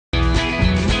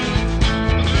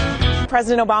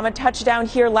President Obama touched down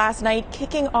here last night,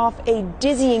 kicking off a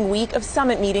dizzying week of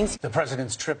summit meetings. The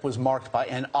president's trip was marked by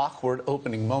an awkward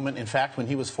opening moment. In fact, when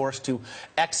he was forced to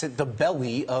exit the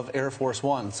belly of Air Force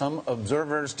One, some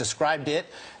observers described it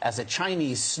as a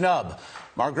Chinese snub.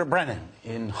 Margaret Brennan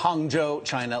in Hangzhou,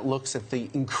 China, looks at the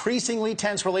increasingly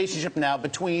tense relationship now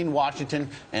between Washington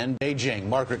and Beijing.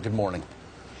 Margaret, good morning.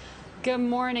 Good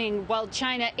morning. Well,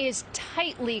 China is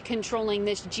tightly controlling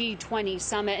this G20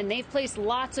 summit, and they've placed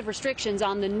lots of restrictions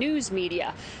on the news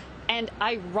media. And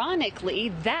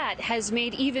ironically, that has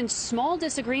made even small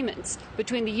disagreements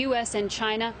between the U.S. and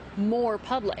China more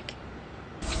public.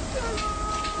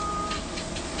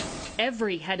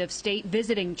 Every head of state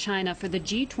visiting China for the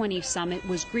G20 summit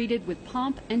was greeted with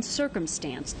pomp and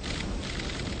circumstance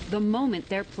the moment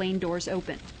their plane doors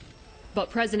opened. But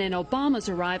President Obama's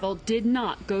arrival did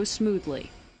not go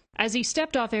smoothly. As he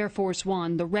stepped off Air Force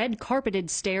One, the red carpeted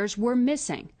stairs were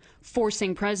missing,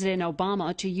 forcing President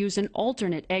Obama to use an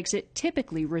alternate exit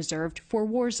typically reserved for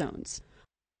war zones.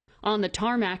 On the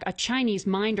tarmac, a Chinese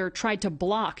minder tried to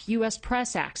block U.S.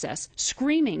 press access,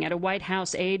 screaming at a White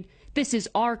House aide, "This is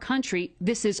our country,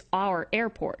 this is our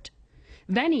airport."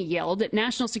 Then he yelled at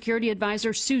National Security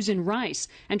Advisor Susan Rice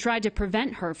and tried to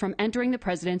prevent her from entering the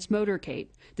president's motorcade.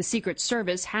 The Secret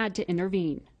Service had to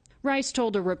intervene. Rice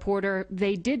told a reporter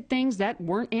they did things that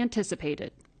weren't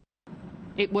anticipated.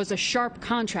 It was a sharp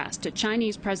contrast to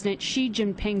Chinese President Xi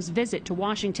Jinping's visit to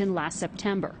Washington last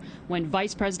September, when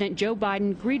Vice President Joe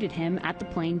Biden greeted him at the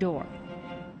plane door.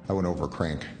 I went over a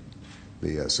crank.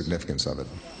 The significance of it.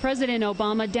 President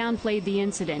Obama downplayed the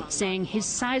incident, saying his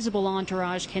sizable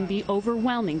entourage can be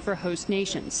overwhelming for host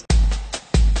nations.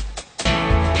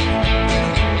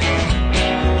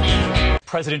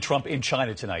 President Trump in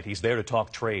China tonight. He's there to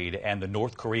talk trade and the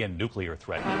North Korean nuclear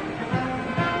threat.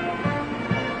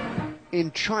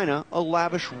 In China, a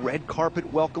lavish red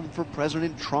carpet welcome for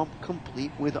President Trump,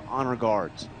 complete with honor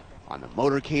guards. On the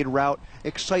motorcade route,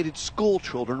 excited school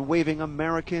children waving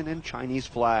American and Chinese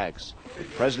flags.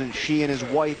 President Xi and his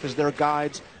wife as their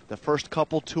guides, the first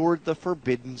couple toured the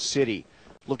Forbidden City,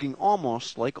 looking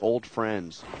almost like old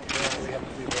friends.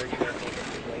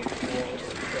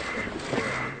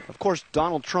 Of course,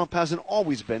 Donald Trump hasn't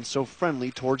always been so friendly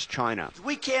towards China.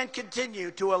 We can't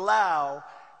continue to allow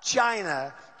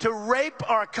China to rape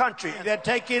our country. They're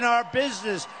taking our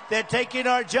business. They're taking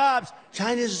our jobs.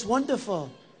 China's wonderful,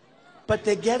 but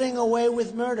they're getting away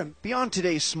with murder. Beyond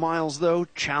today's smiles, though,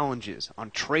 challenges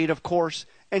on trade, of course,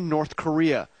 and North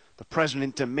Korea. The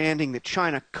president demanding that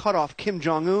China cut off Kim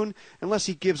Jong-un unless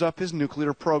he gives up his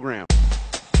nuclear program.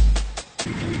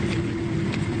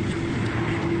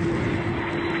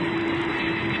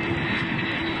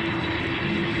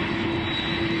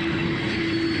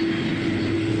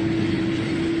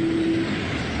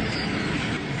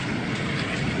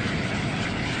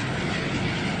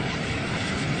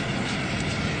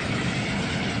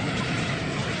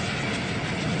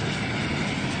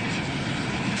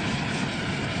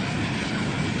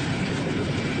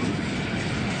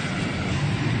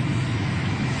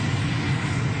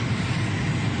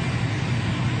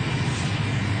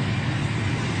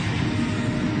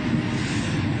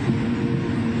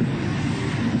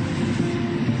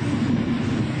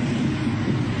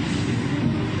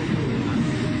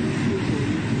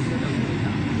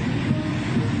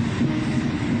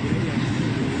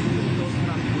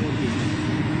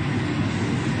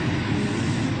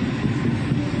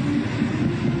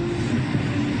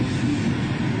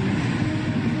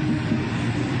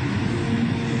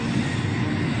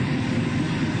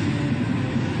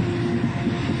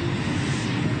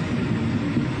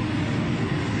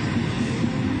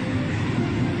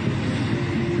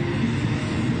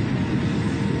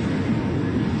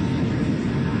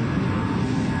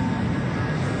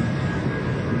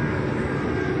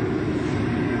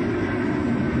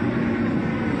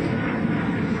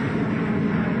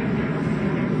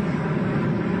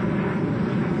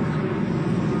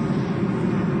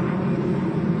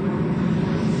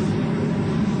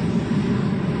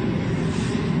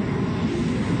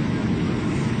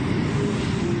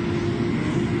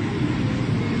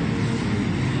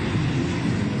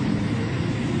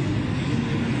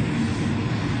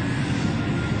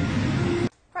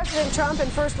 President Trump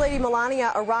and First Lady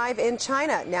Melania arrive in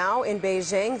China, now in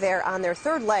Beijing. They're on their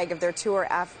third leg of their tour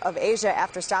of Asia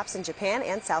after stops in Japan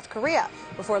and South Korea.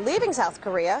 Before leaving South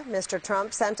Korea, Mr.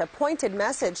 Trump sent a pointed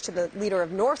message to the leader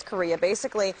of North Korea.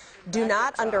 Basically, do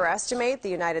not underestimate the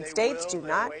United States. Do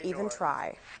not even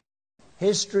try.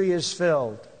 History is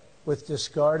filled with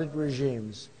discarded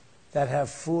regimes that have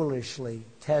foolishly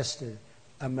tested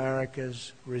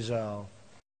America's resolve.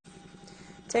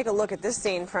 Take a look at this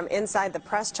scene from inside the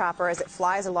press chopper as it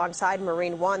flies alongside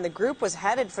Marine One. The group was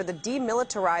headed for the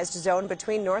demilitarized zone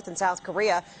between North and South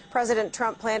Korea. President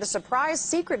Trump planned a surprise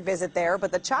secret visit there,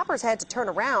 but the choppers had to turn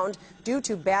around due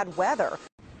to bad weather.